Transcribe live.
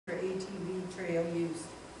ATV trail use.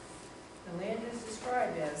 The land is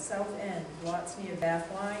described as South End, lots near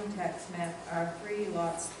Bath Line, tax map R3,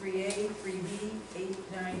 lots 3A, 3B,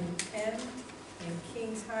 8, 9, and 10, and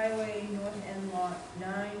Kings Highway, North End, lot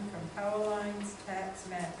 9, from power lines, tax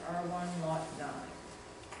map R1, lot 9.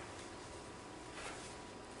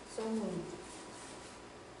 So moved.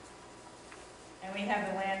 And we have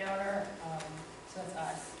the landowner, so that's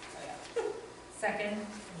us. Oh, yeah. Second, I'm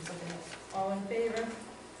just looking at. All in favor?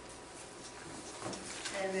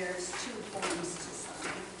 And there's 2 forms to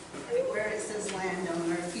sign. Where it says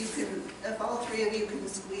landowner, if all 3 of you can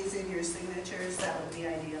squeeze in your signatures, that would be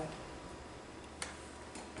ideal.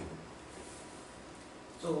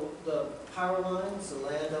 So the power lines, the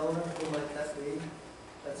landowner, who might that be?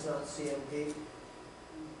 That's not CMP?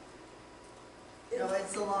 No,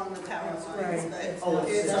 it's along the power lines, Right. but Oh,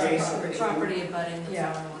 it's our adjacent. Property abutting the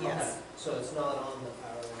Yeah. power lines. Yes. Okay, so it's not on the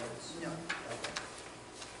power lines? No.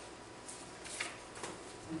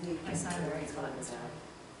 Okay. I signed the right spot this time.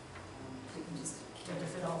 You can just, you have to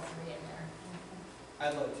fit all 3 in there.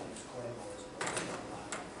 I'd like to use Claymores, but it's not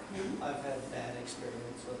allowed. I've had bad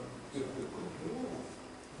experience with them.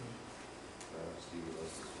 Stevie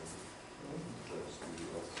loves this one.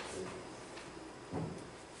 Stevie loves this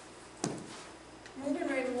Moving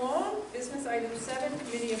right along, business item 7,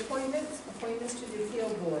 committee appointments, appointments to the appeal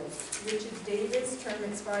board. Richard Davis, term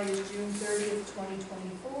expires June 30th,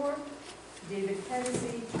 2024. David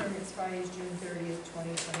Hennessy, term expires June 30th,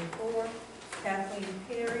 2024. Kathleen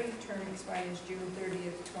Perry, term expires June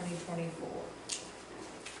 30th, 2024.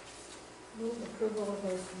 Move approval of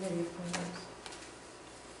those committee appointments.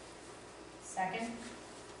 Second?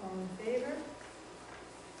 All in favor?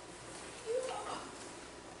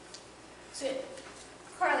 So,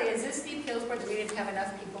 Carly, is this the appeals board that we didn't have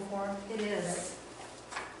enough people for? It is.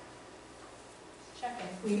 Checking.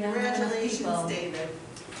 We now have enough Congratulations, people. David.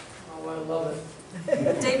 Oh, I love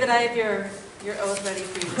it. David, I have your oath ready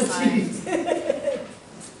for you to sign.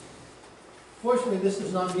 Fortunately, this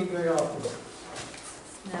does not meet very often.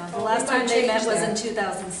 No, the Oh, last we time might they met change was that. in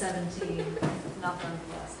 2017. Nothing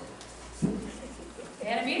lasted. They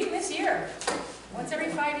had a meeting this year, once every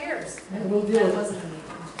 5 years, And we'll deal That with it. wasn't a meeting.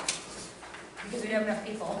 because we didn't have enough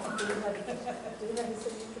people. Do we have a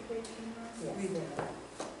signature page in We will.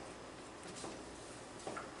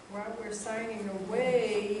 While we're signing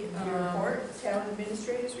away, Your report, town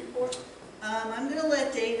administrators report. I'm going to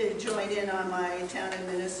let David join in on my town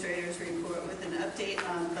administrator's report with an update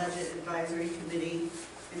on budget advisory committee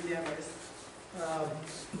endeavors.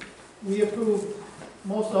 We approved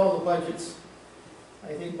most all the budgets.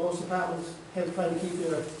 I think most departments have tried to keep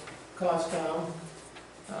their costs down.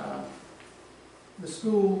 The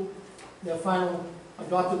school, their final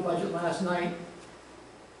adopted budget last night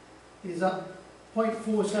is up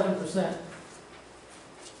 0.47%.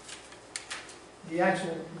 The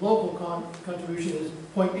actual local contribution is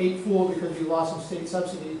 0.84 because we lost some state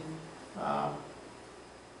subsidy for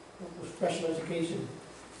special education.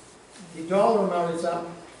 The dollar amount is up,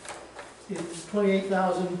 it's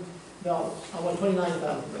 $28,000, almost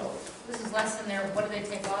 $29,000. This is less than their, what did they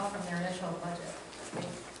take off from their initial budget?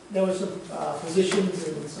 There was some positions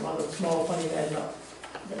and some other small funding added up,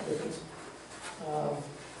 that difference.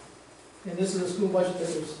 And this is a school budget that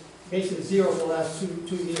was basically zero for the last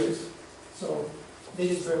two years, so they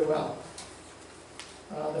did very well.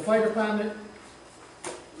 The fire department,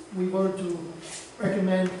 we voted to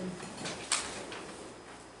recommend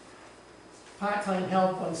part-time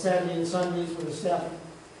help on Saturday and Sundays when the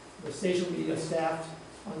station will be staffed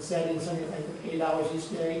on Saturday and Sunday, I think 8 hours each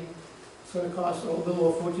day. It's going to cost a little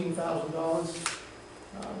over $14,000.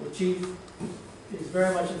 The chief is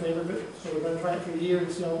very much in favor of it, so we're going to try it for a year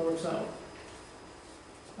and see how it works out.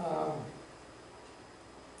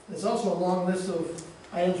 There's also a long list of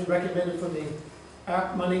items recommended from the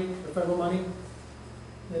ARP money, the federal money.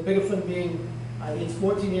 The biggest one being, I think it's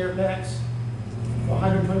 14 air packs for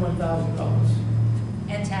 $121,000.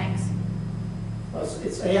 And tanks. Plus,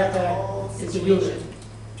 it's air pack, it's a unit.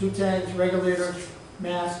 2 tanks, regulator,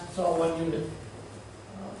 mask, it's all one unit.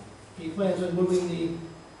 He plans on moving the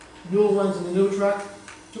newer ones in the new truck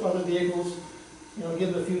to other vehicles,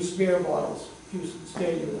 give them a few spare bottles, a few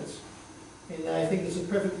spare units. And I think it's a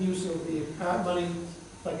perfect use of the ARP money,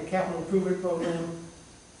 like a capital improvement program.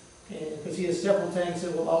 And because he has several tanks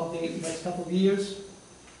that will outdate in the next couple of years,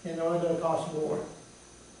 and they're only going to cost more.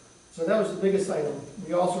 So that was the biggest item.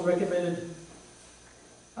 We also recommended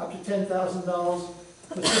up to $10,000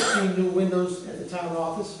 for 16 new windows at the town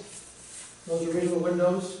office. Those original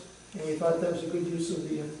windows, and we thought that was a good use of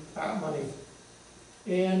the ARP money.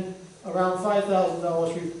 And around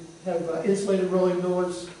 $5,000 we have insulated rolling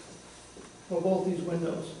doors for both these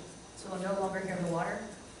windows. So we'll no longer hear the water?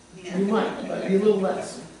 Yeah. You might, but be a little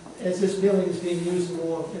less, as this building is being used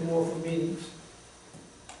more and more for meetings.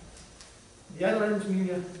 The other items, we,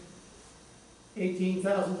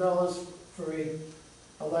 $18,000 for a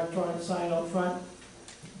electronic sign out front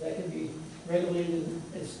that can be regulated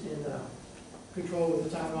as in control of the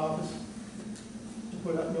town office to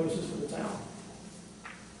put up notices for the town.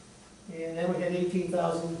 And then we had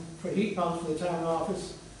 $18,000 for heat pumps for the town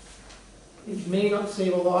office. It may not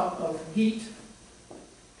save a lot of heat,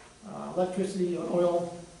 electricity or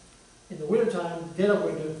oil in the wintertime, dead of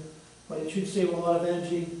winter, but it should save a lot of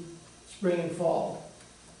energy spring and fall,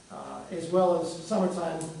 as well as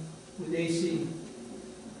summertime with AC.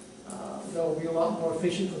 That will be a lot more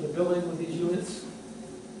efficient for the building with these units,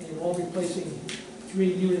 and it won't be placing 3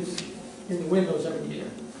 units in the windows every year,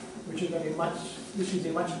 which is going to be this is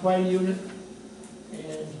a much quieter unit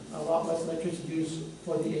and a lot less electricity used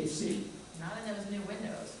for the AC. Not in those new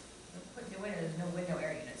windows. Put new windows, there's no window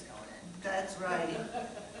air units going in. That's right,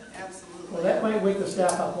 absolutely. Well, that might wake the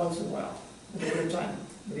staff up once in a while, in the winter time,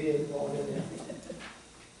 with the air blowing in there.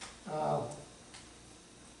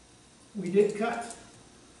 We did cut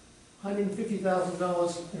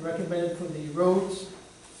 $150,000 and recommended for the roads.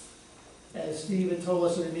 As Steve had told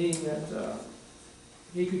us in the meeting that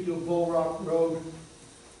he could do Bull Rock Road,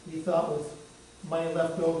 he thought with money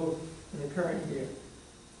left over in the current year.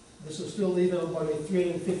 This will still leave him about a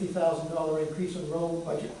 $350,000 increase in road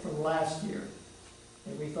budget from last year.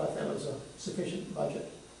 And we thought that was a sufficient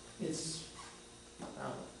budget. It's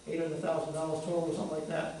 $800,000 total or something like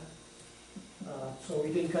that. So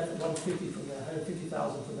we did cut the $150 from that,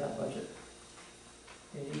 $150,000 from that budget.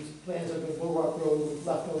 And he plans on doing Bull Rock Road with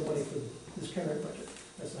leftover money for this current budget.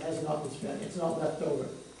 That has not been spent. It's not left over.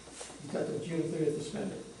 He's got till June 30th to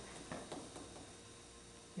spend it.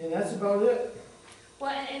 And that's about it.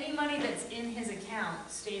 Well, and any money that's in his account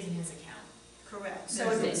stays in his account. Correct. So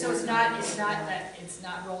it's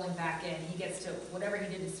not rolling back in. He gets to, whatever he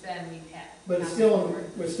didn't spend, we pay. But it's still,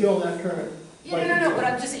 we're still in that current. Yeah, no, but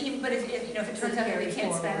I'm just, even, but if, you know, if it turns out that we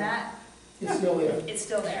can't spend that, It's still there. it's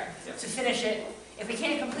still there. To finish it, if we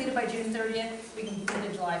can't complete it by June 30th, we can complete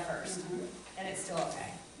it July 1st, and it's still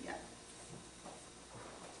okay. Yeah.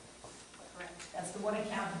 Correct. That's the one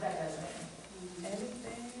account that does it.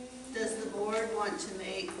 Anything? Does the board want to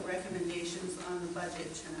make recommendations on the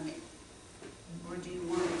budget tonight? Or do you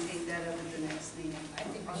want to take that up at the next meeting? I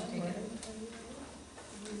think we should take it.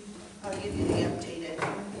 I'll give you the updated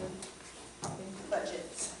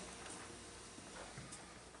budgets.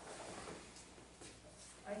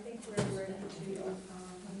 I think we're ready to,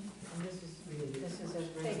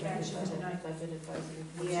 take action tonight.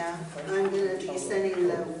 Yeah, I'm gonna be sending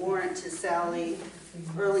the warrant to Sally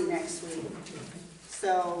early next week.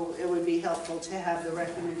 So it would be helpful to have the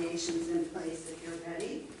recommendations in place if you're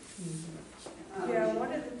ready. Yeah,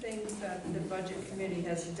 one of the things that the budget committee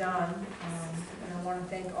has done, and I want to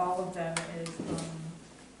thank all of them, is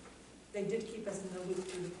they did keep us in the loop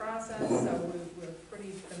through the process, so we're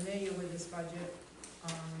pretty familiar with this budget.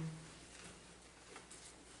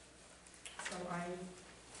 So I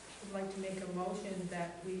would like to make a motion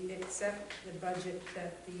that we accept the budget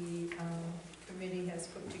that the committee has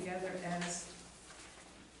put together as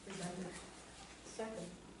presented. Second.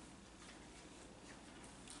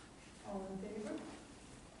 All in favor?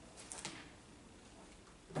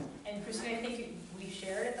 And Christine, I think we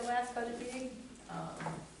shared at the last budget meeting,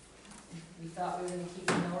 we thought we were gonna keep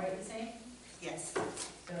the mill rate the same, Yes,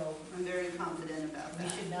 so I'm very confident about we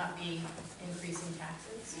that. should not be increasing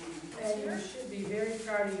taxes. And you should be very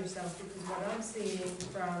proud of yourself, because what I'm seeing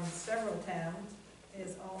from several towns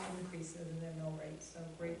is all increases in their mill rates, so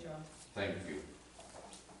great job. Thank you.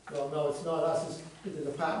 Well, no, it's not us, it's the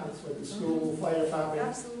departments, with the school, fire department,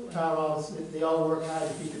 Absolutely. town office, they all work hard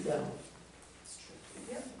to keep it down.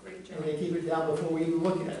 Yep, great job. And they keep it down before we even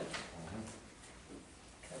look at it.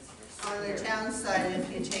 On the town side,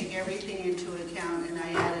 if you take everything into account, and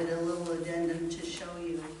I added a little addendum to show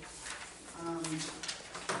you,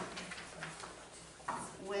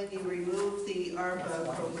 when you remove the ARPA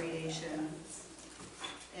appropriation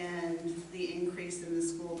and the increase in the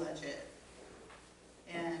school budget,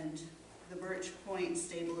 and the Birch Point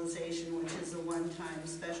stabilization, which is a one-time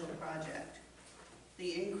special project,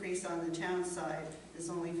 the increase on the town side is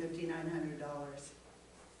only $5,900.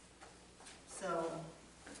 So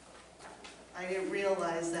I didn't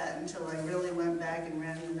realize that until I really went back and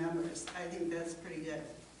ran the numbers. I think that's pretty good.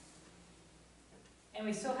 And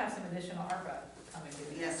we still have some additional ARPA coming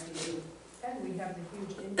through. Yes, we do. And we have the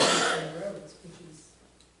huge increase in roads, which is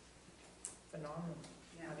phenomenal.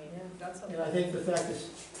 I mean, that's And I think the fact is,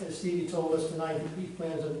 as Stevie told us tonight, he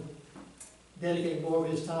plans on dedicate more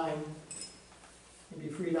of his time and be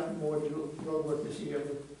freed up more to do road work this year,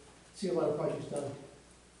 to see a lot of projects done.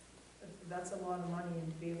 That's a lot of money, and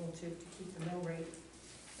to be able to keep the mill rate.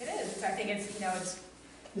 It is, I think it's, you know, it's,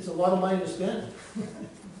 It's a lot of money to spend.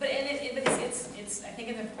 but it's, I think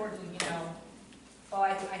it's important, you know, while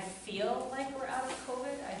I feel like we're out of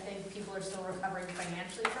COVID, I think people are still recovering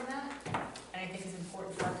financially from that. And I think it's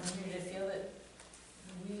important for our community to feel that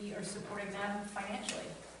we are supporting them financially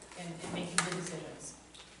and making good decisions.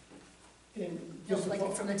 And Just just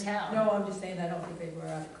like from the town. No, I'm just saying, I don't think they were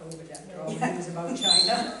out of COVID after all the news about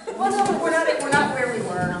China. Well, no, we're not where we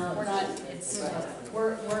were. We're not, it's,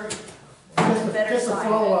 we're on the better just a side.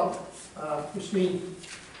 follow-up, Christine,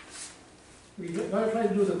 we're going to try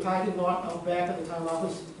to do the parking lot out back of the town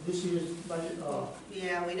office this year's budget,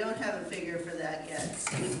 Yeah, we don't have a figure for that yet.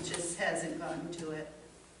 Steve just hasn't gotten to it.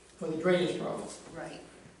 for the drainage problem. Right.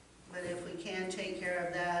 But if we can take care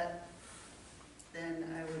of that, then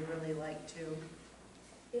I would really like to.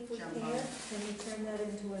 If we Jump can, on. can you turn that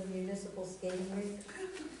into a municipal skating rink?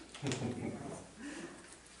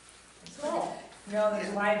 Small. No,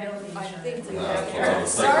 there's liability I insurance. think we No, have. that's what I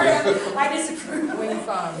was Sorry, thinking. I disapprove. Wind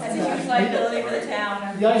farm. That's a huge liability for the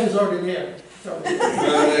town. The ice is already there, so.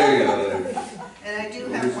 Well, there you go. And I do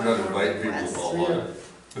At have least one we're more not inviting people request. to all on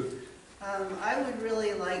it. I would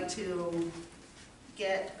really like to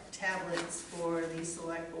get tablets for the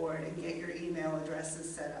select board and get your email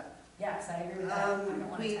addresses set up. Yes, I agree with that. I don't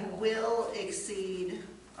want to We tell. will exceed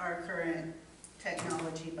our current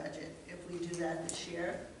technology budget if we do that this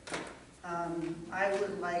year. I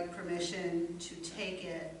would like permission to take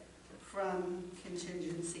it from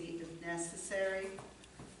contingency if necessary.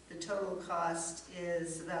 The total cost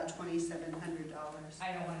is about $2,700.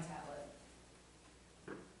 I don't want a tablet.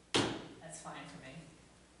 That's fine for me.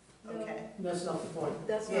 No, Okay. That's not the point.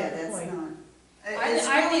 That's Yeah, not the that's point. not. I'm It's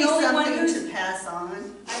the only really one something who's- to pass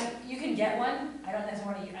on. You can get one. I don't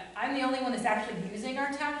necessarily want to, I'm the only one that's actually using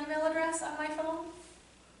our town email address on my phone.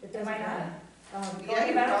 It Am doesn't I not? matter. Yeah, Going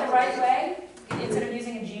you about it the right probably- way, instead of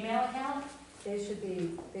using a Gmail account? They should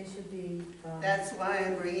be, That's why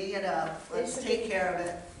I'm bringing it up. Let's take care of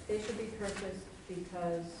it. they should be purchased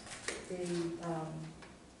because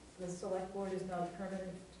the select board is not a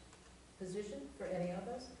permanent position for any of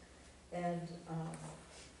us. And,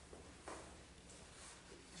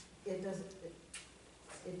 it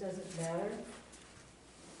doesn't matter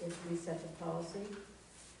if we set the policy.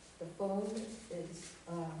 The phone is,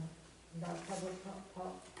 not public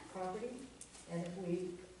property, and if we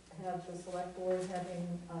have the select board having,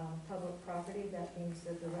 public property, that means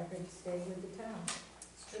that the records stay with the town.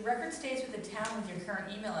 The record stays with the town with your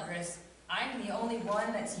current email address. I'm the only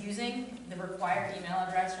one that's using the required email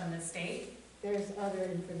address from the state. There's other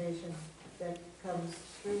information that comes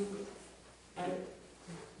through,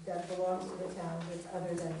 that belongs to the town that's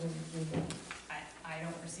other than in email. I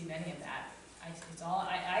don't receive any of that.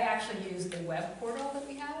 I actually use the web portal that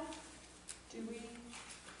we have. Do we,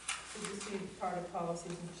 is this be part of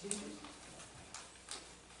policies and procedures?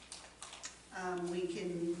 We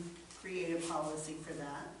can create a policy for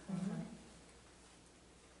that.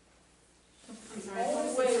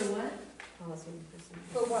 Only way, Policy and procedure.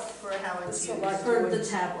 for what, For how it's The used. select- For the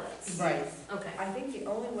tablets. right. Okay. I think the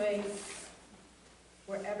only way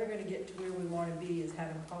we're ever gonna get to where we wanna be is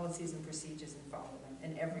having policies and procedures and follow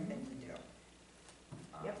them in everything we do.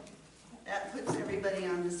 Yep. That puts everybody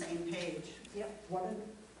on the same page. What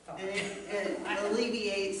And it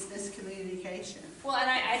alleviates miscommunication. Well, and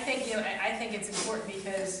I think, you know, I think it's important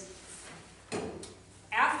because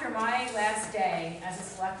after my last day as a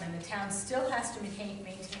selectman, the town still has to maintain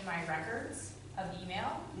my records of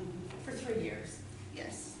email for 3 years.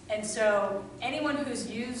 Yes. And so anyone who's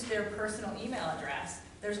used their personal email address,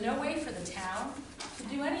 there's no way for the town to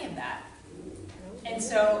do any of that. And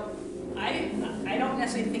so I don't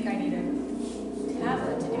necessarily think I need a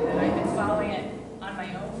tablet to do that. I've been following it on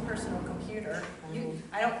my own personal computer.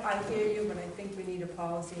 I hear you, but I think we need a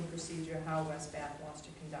policy and procedure how West Bath wants to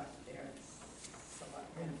conduct their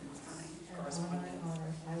selectmen And on my correspondence.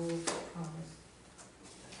 honor, I will promise.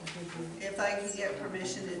 I'll give you- If I can get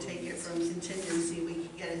permission to take it from contingency, we can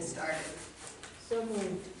get it started. So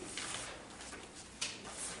moved.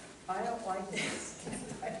 I don't like this.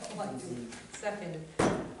 I don't like to second.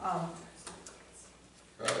 I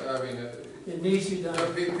mean, It needs to be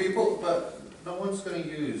done. people, but no one's gonna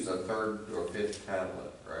use a third or fifth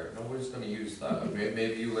tablet, right? Nobody's gonna use that.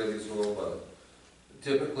 Maybe you ladies will, but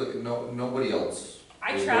typically, nobody else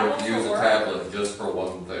I is travel going to use for a work. tablet just for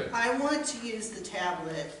one thing. I want to use the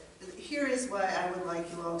tablet. Here is why I would like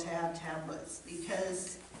you all to have tablets,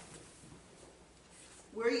 because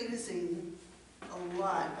we're using a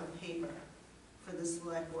lot of paper. for the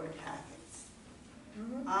select board packets.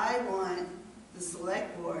 Mhm. I want the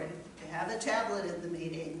select board to have a tablet at the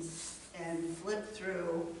meetings and flip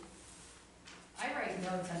through. I write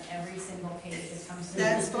notes on every single page that comes through.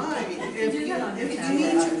 That's fine. If do you, that on your if you tablet.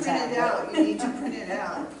 need On to the print it tablet. out, you need to print it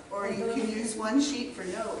out. Or you can use one sheet for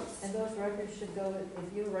notes. And those records should go,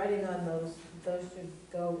 if you're writing on those should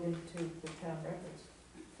go into the town records.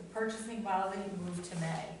 The purchasing policy moved to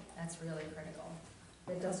May, that's really critical.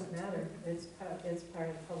 It doesn't matter, it's part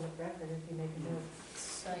of the public record if you make a note.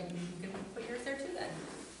 So you can put yours there too then.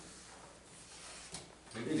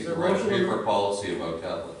 Maybe Is you there could write a motion on the- paper policy about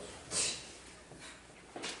tablets.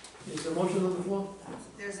 Is there a motion on the floor?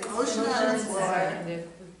 There's a motion on the floor. Seconded.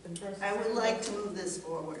 The first- I would like to move this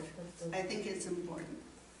forward. the- I think it's important.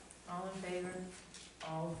 All in favor?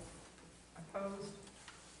 All opposed?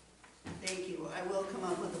 Thank you. I will come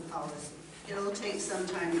up with a policy. It'll take some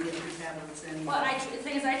time to get the tablets anyway. Well, the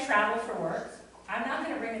thing is, I travel for work. I'm not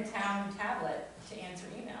gonna bring a town tablet to answer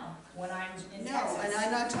email when I'm in No, Texas. and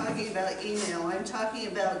I'm not talking about email. I'm talking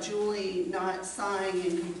about Julie not sighing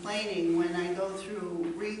and complaining when I go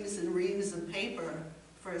through reams and reams of paper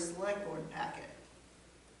for a select board packet.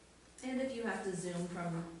 And if you have to Zoom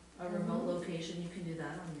from a remote location, you can do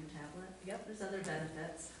that on your tablet. Yep, there's other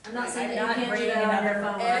benefits. I'm not saying that you can't do that on your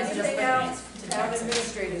phone. I'm just Anything like- else? to Town Texas.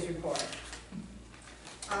 administrators report.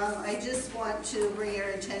 I just want to bring your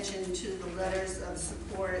attention to the letters of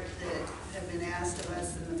support that have been asked of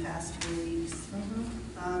us in the past few weeks.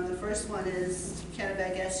 The first one is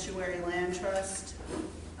Kennebec Estuary Land Trust.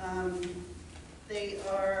 They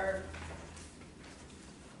are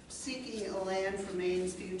seeking a land for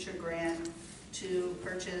Maine's future grant to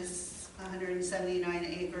purchase 179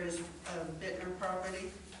 acres of Bittner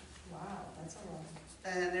property. Wow, that's a lot.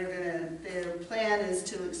 And their plan is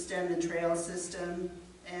to extend the trail system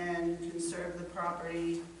and conserve the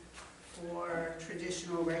property for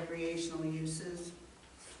traditional recreational uses.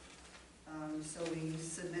 So we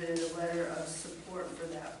submitted a letter of support for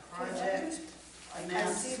that project. I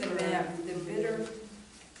see the map, the bidder,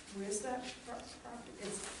 where's that property?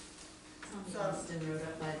 It's It's on Austin Road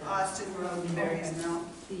up by the, Austin Road, Berry's Mill.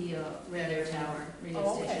 the radio tower, radio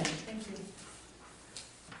Oh, okay. station. Thank you.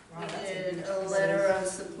 Wow, We that's a did huge a piece. letter of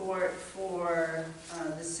support for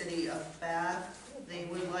the city of Bath. They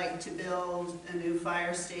would like to build a new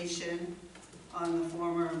fire station on the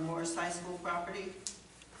former Morris High School property.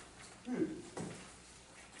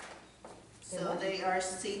 So they are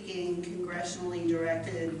seeking congressionally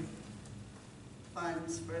directed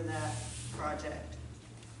funds for that project.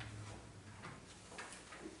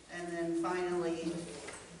 And then finally,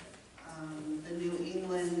 the New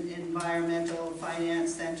England Environmental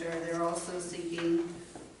Finance Center, they're also seeking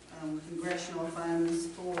congressional funds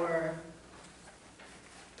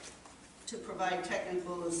to provide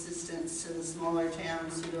technical assistance to the smaller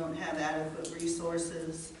towns who don't have adequate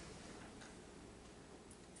resources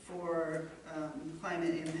for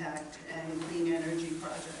climate impact and clean energy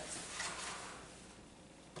projects.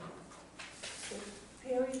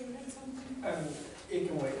 Perry, you had something? It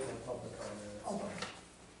can wait for public comment. it's Okay. fine.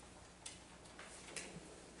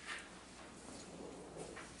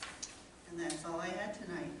 And that's all I had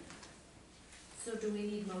tonight. So do we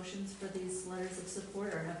need motions for these letters of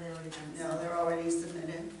support, or have they already been No, sent? they're already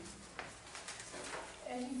submitted.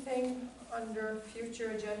 Anything under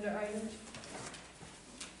future agenda items?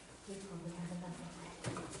 We probably have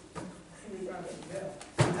enough. We probably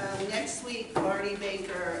will. Next week, Marty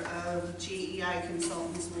Baker of GEI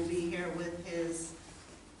Consultants will be here with his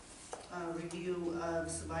review of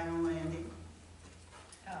Sabino Landing.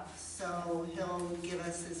 Oh, So he'll give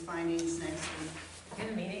us his findings next week. in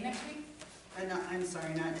the meeting next week? I'm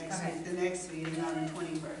sorry, not next Okay. week, the next meeting on the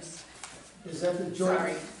 21st. Is that the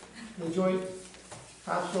Sorry, joint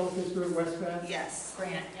Topsail, Pittsburgh, West Bath? Yes.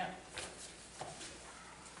 Grant, yep.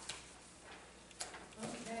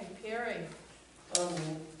 Okay, Perry.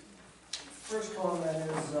 First comment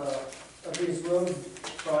is, of these road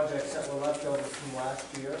projects that were left over from last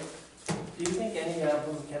year, do you think any of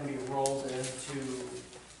them can be rolled into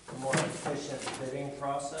a more efficient bidding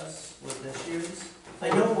process with this year's? I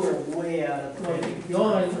know we're way out of the Well, bidding. the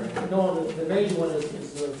only, timeframe. the major one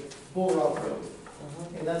is the Bull Rock Road,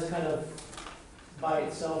 Mhm. and that's kind of by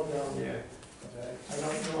itself down there. Okay. I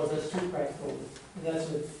don't know if that's too practical, and that's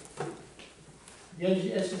it. The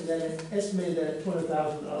engineer estimated that at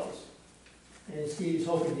 $200,000, and Steve's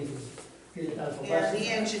hoping he can get it done for Yeah, less the than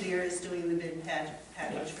that. engineer is doing the bid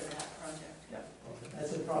package for that project. Okay.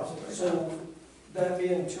 That's in process right now. So, that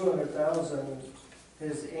being 200,000,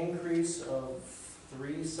 his increase of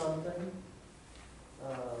 3 something,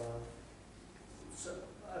 so,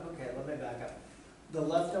 okay, let me back up. The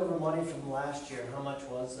leftover money from last year, how much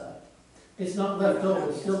was that? It's not left over,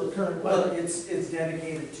 it's still the current Well, budget. it's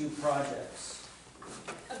dedicated to projects,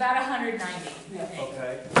 About 190, I think.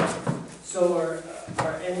 okay? So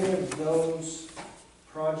are any of those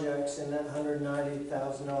projects in that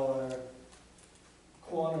 $190,000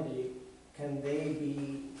 quantity, can they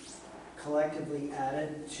be collectively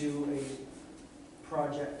added to a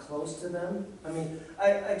project close to them? I mean,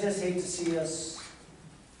 I just hate to see us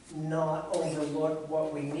not overlook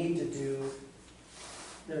what we need to do.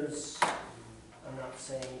 I'm not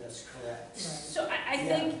saying this correct. So I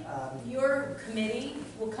think Yeah, your committee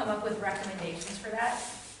will come up with recommendations for that.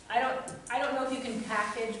 I don't know if you can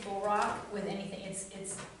package Bull Rock with anything, it's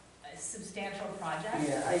a substantial project.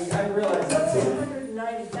 Yeah, I realize that's Two it. hundred and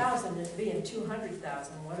 90,000 is being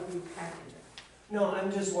 200,000, what are we packaging? No,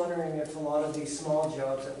 I'm just wondering if a lot of these small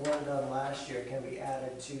jobs that weren't done last year can be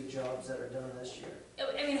added to jobs that are done this year.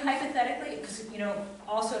 I mean, hypothetically, because, you know,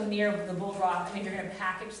 also near the Bull Rock, I mean, you're gonna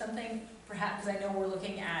package something, perhaps, because I know we're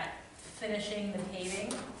looking at finishing the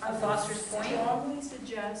paving of Foster's Point, Strongly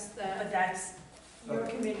suggest but that that's, your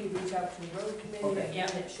committee reach out to the road committee, Okay. again,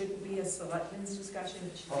 it shouldn't be a selectmen's discussion,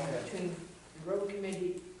 it should Okay. be between the road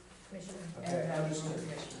committee, commissioner, Okay, and the road understood.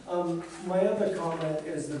 commissioner. My other comment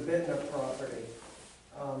is the Bittner property.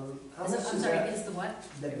 How much I'm is sorry, that? is the what?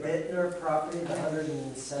 The Bittner property, the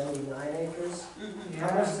 179 acres? Mhm.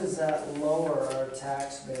 How much does that lower our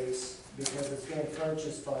tax base because it's being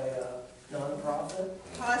purchased by a nonprofit?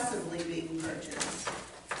 Possibly being purchased.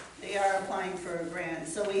 They are applying for a grant,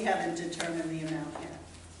 so we haven't determined the amount yet.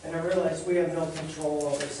 And I realize we have no control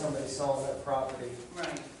over somebody selling their property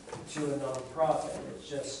Right. to a nonprofit. It's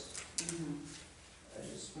just, Mhm. I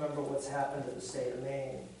just remember what's happened to the state of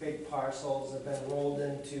Maine. Big parcels have been rolled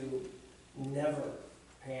into never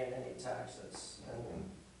paying any taxes. And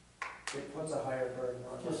it puts a higher burden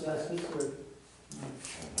on Just us. ask this word.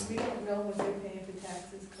 We don't know what they're paying for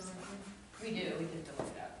taxes currently. We do, we did look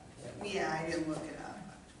it up. Yeah, I didn't look it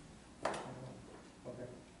up. Okay.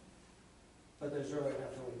 But there's really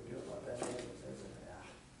nothing we can do about that.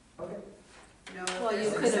 Yeah. Okay. No, if Well, they're you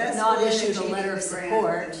could have successful not in issued a achieving letter of the grant,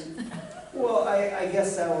 support. then- Well, I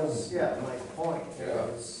guess that was, yeah, my point. Yeah.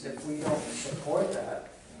 Is if we don't support that,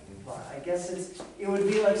 but I guess it would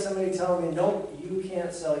be like somebody telling me, nope, you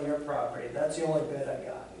can't sell your property. That's the only bid I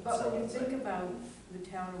got. But So when you it's think like- about the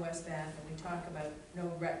town of West Bath, and we talk about no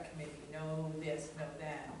rec committee, no this, no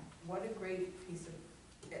that, what a great piece of,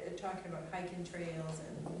 talking about hiking trails,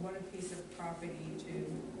 and what a piece of property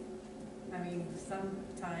to, I mean,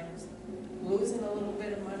 sometimes losing a little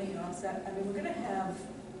bit of money offset, I mean, we're gonna have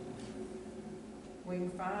Wing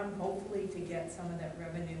Farm, hopefully to get some of that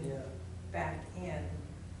revenue Yeah. back in,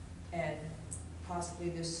 and possibly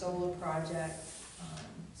this solar project.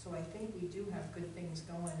 So I think we do have good things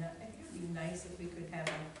going. I think it would be nice if we could have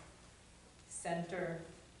a center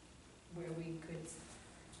where we could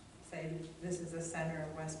say, this is the center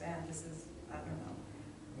of West Bath, this is, I don't know.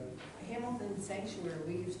 Hamilton Sanctuary,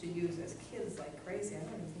 we used to use as kids like crazy. I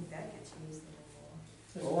don't even think that gets used anymore.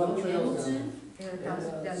 There's a lot of trails down there.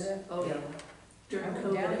 Hamilton does it? Oh, yeah. During I went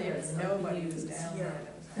COVID, down it there, was and nobody was used. down Yeah. there.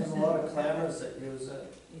 There's a lot of clamors that use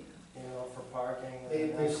it, Yeah. you know, for parking They-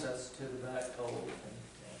 and they- access to the back cove.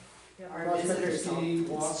 and, Our Prospect visitors all, City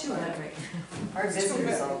walk. It's too hot right our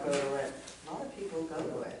visitors all go to it. A lot of people go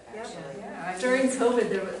to it, Yeah, actually. yeah. I mean, During COVID,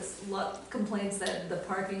 there was a lot complaints that the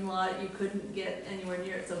parking lot, you couldn't get anywhere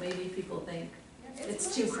near it, so maybe people think yeah,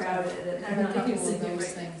 it's too nice crowded and to they're have a not couple using of it those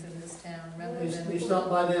right now. things in this town, rather They than. they stop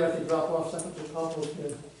by there if they drop off something to compost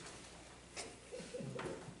bin.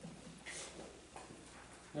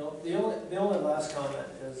 No, the only last comment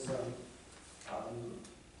is,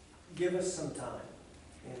 give us some time,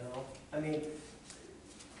 you know? I mean,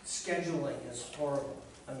 scheduling is horrible.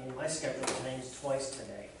 I mean, my schedule changed twice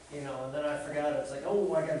today, you know, and then I forgot, it's like,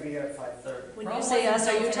 oh, I gotta be here at 5:30. When Rome you say wasn't us,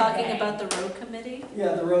 are built you in a talking day. about the road committee?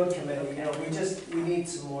 Yeah, the road committee, you know, we need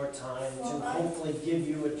some more time to Well, hopefully give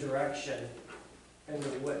you a direction into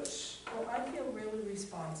which, Well, I feel really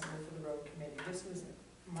responsible for the road committee. This was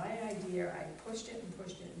my idea. I pushed it and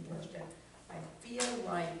pushed it and pushed it. I feel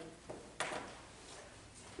like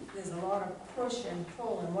there's a lot of push and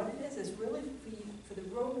pull, and what it is really for the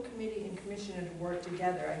road committee and commissioner to work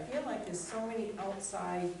together. I feel like there's so many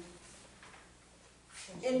outside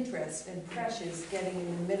interests and pressures getting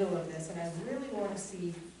in the middle of this, and I really want to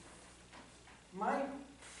see, my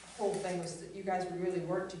whole thing was that you guys would really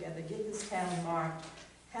work together, get this town marked,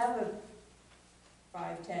 have a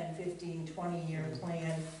 5, 10, 15, 20-year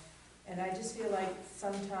plan, and I just feel like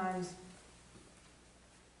sometimes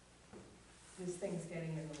there's things getting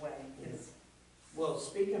in the way. well,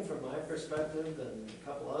 speaking from my perspective and a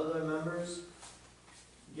couple other members,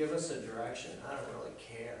 give us a direction, I don't really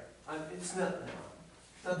care. It's not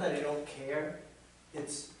that I don't care,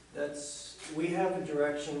 we have a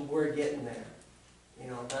direction, we're getting there. You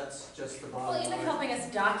know, that's just the Well, bottom even line. helping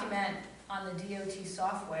us document on the DOT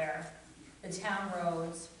software, the town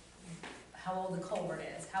roads, how old the culvert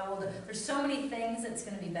is, there's so many things that's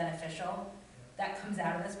gonna be beneficial that comes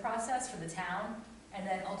out of this process for the town, and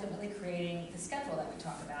then ultimately creating the schedule that we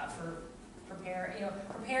talk about for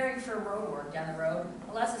preparing for road work down the road,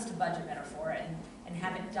 allows us to budget better for it and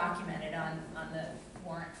have it documented on the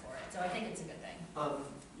warrant for it, so I think it's a good thing.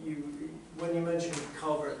 When you mentioned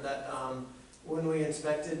culvert, when we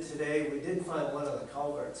inspected today, we did find one of the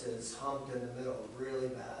culverts is humped in the middle really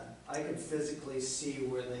bad. I could physically see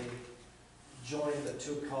where they joined the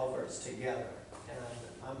two culverts together. And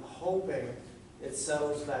I'm hoping it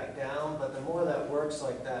settles back down, but the more that works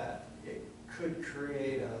like that, it could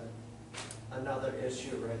create another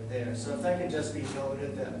issue right there. So if that could just be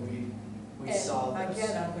noted that we saw And this.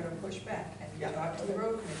 again, I'm gonna push back and Yeah. talk to the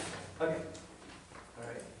road committee. Okay. All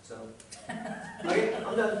right, so, okay,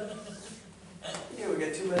 I'm done. Yeah, we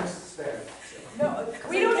got 2 minutes to spare. so. No,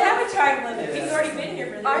 We don't have a time limit, he's already been here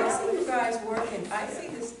for the. I see you guys working,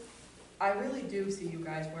 I really do see you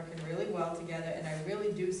guys working really well together, and I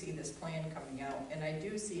really do see this plan coming out, and I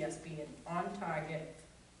do see us being on target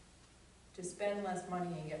to spend less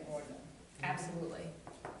money and get more done. Absolutely.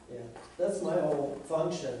 Yeah, that's my whole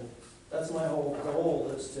function, that's my whole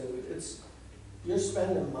goal you're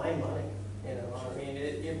spending my money, you know, I mean,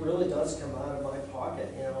 it really does come out of my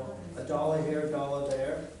pocket, you know, $1 here, $1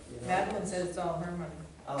 there, you know. Madeline said it's all her money.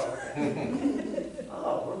 Oh, okay.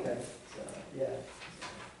 Oh, okay, so, yeah.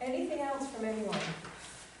 Anything else from anyone?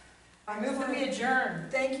 I move that we adjourn.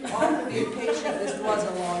 Thank you all for being patient, this was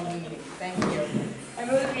a long meeting, thank you. I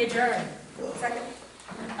move that we adjourn. Second?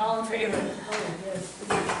 All in favor? Oh,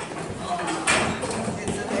 yes.